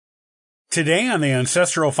Today on the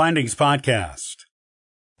Ancestral Findings podcast,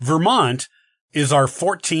 Vermont is our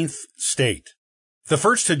 14th state, the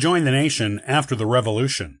first to join the nation after the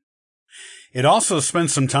Revolution. It also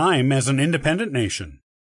spent some time as an independent nation.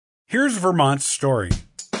 Here's Vermont's story.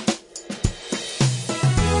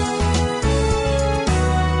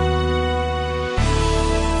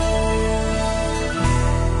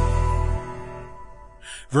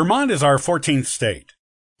 Vermont is our 14th state.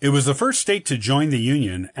 It was the first state to join the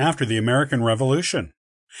Union after the American Revolution,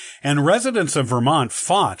 and residents of Vermont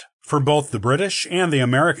fought for both the British and the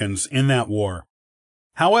Americans in that war.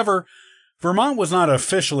 However, Vermont was not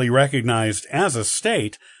officially recognized as a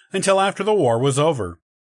state until after the war was over.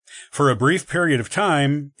 For a brief period of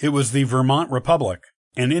time, it was the Vermont Republic,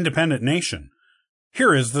 an independent nation.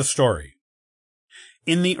 Here is the story.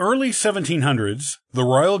 In the early 1700s, the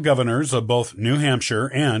royal governors of both New Hampshire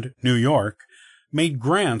and New York made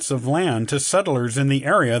grants of land to settlers in the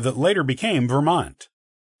area that later became Vermont.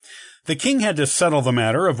 The king had to settle the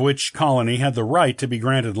matter of which colony had the right to be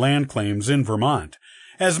granted land claims in Vermont,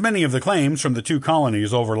 as many of the claims from the two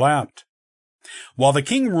colonies overlapped. While the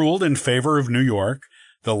king ruled in favor of New York,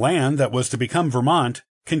 the land that was to become Vermont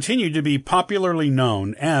continued to be popularly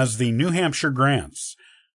known as the New Hampshire Grants.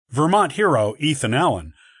 Vermont hero Ethan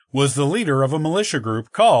Allen was the leader of a militia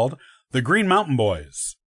group called the Green Mountain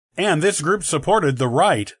Boys, and this group supported the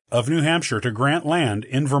right of New Hampshire to grant land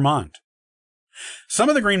in Vermont. Some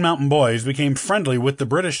of the Green Mountain Boys became friendly with the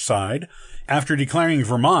British side after declaring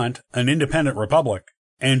Vermont an independent republic,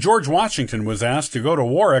 and George Washington was asked to go to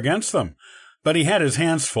war against them, but he had his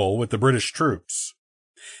hands full with the British troops.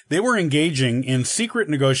 They were engaging in secret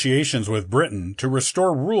negotiations with Britain to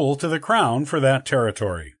restore rule to the crown for that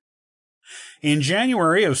territory. In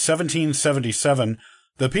January of 1777,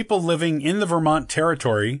 the people living in the Vermont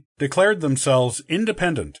territory declared themselves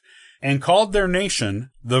independent and called their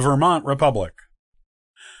nation the Vermont Republic.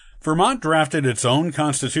 Vermont drafted its own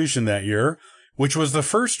constitution that year, which was the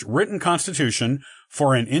first written constitution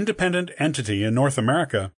for an independent entity in North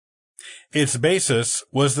America. Its basis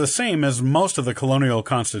was the same as most of the colonial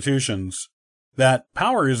constitutions, that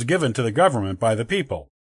power is given to the government by the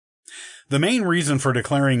people. The main reason for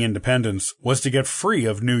declaring independence was to get free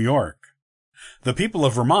of New York. The people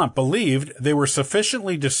of Vermont believed they were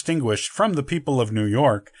sufficiently distinguished from the people of New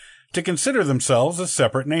York to consider themselves a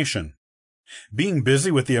separate nation. Being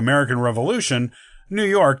busy with the American Revolution, New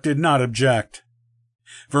York did not object.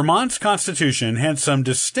 Vermont's constitution had some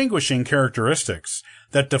distinguishing characteristics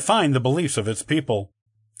that defined the beliefs of its people.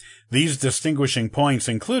 These distinguishing points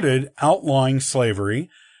included outlawing slavery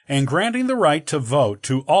and granting the right to vote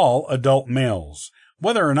to all adult males,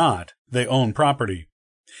 whether or not they own property.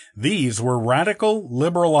 These were radical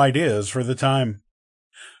liberal ideas for the time.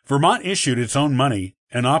 Vermont issued its own money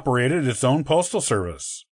and operated its own postal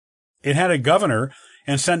service. It had a governor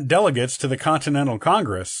and sent delegates to the Continental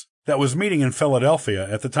Congress that was meeting in Philadelphia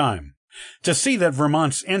at the time to see that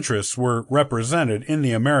Vermont's interests were represented in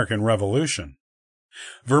the American Revolution.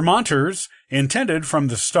 Vermonters intended from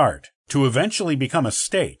the start to eventually become a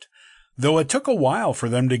state, though it took a while for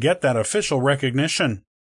them to get that official recognition.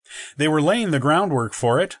 They were laying the groundwork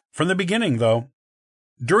for it from the beginning, though.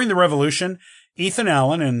 During the Revolution, Ethan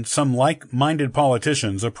Allen and some like-minded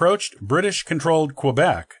politicians approached British-controlled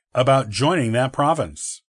Quebec about joining that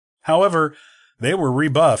province. However, they were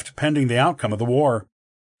rebuffed pending the outcome of the war.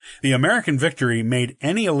 The American victory made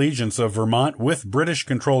any allegiance of Vermont with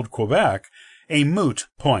British-controlled Quebec a moot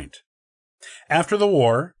point. After the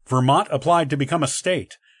war, Vermont applied to become a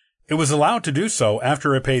state. It was allowed to do so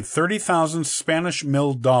after it paid 30,000 Spanish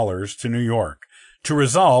milled dollars to New York to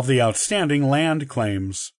resolve the outstanding land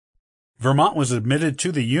claims. Vermont was admitted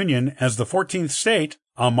to the Union as the 14th state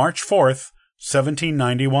on March 4th,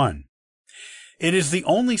 1791. It is the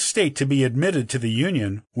only state to be admitted to the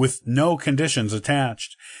Union with no conditions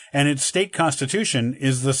attached, and its state constitution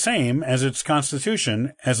is the same as its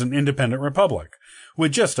constitution as an independent republic,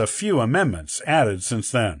 with just a few amendments added since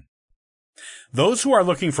then. Those who are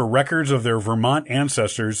looking for records of their Vermont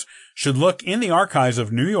ancestors should look in the archives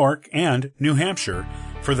of New York and New Hampshire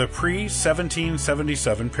for the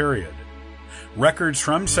pre-1777 period. Records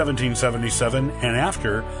from 1777 and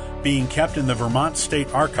after being kept in the Vermont State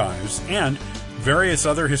Archives and various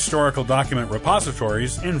other historical document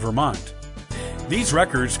repositories in Vermont. These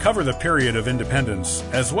records cover the period of independence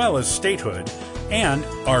as well as statehood and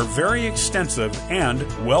are very extensive and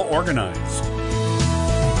well organized.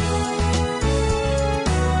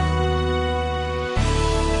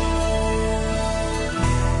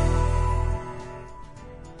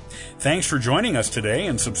 Thanks for joining us today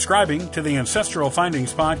and subscribing to the Ancestral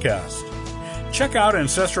Findings podcast. Check out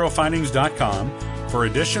ancestralfindings.com for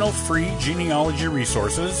additional free genealogy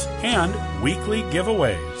resources and weekly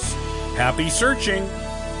giveaways. Happy searching!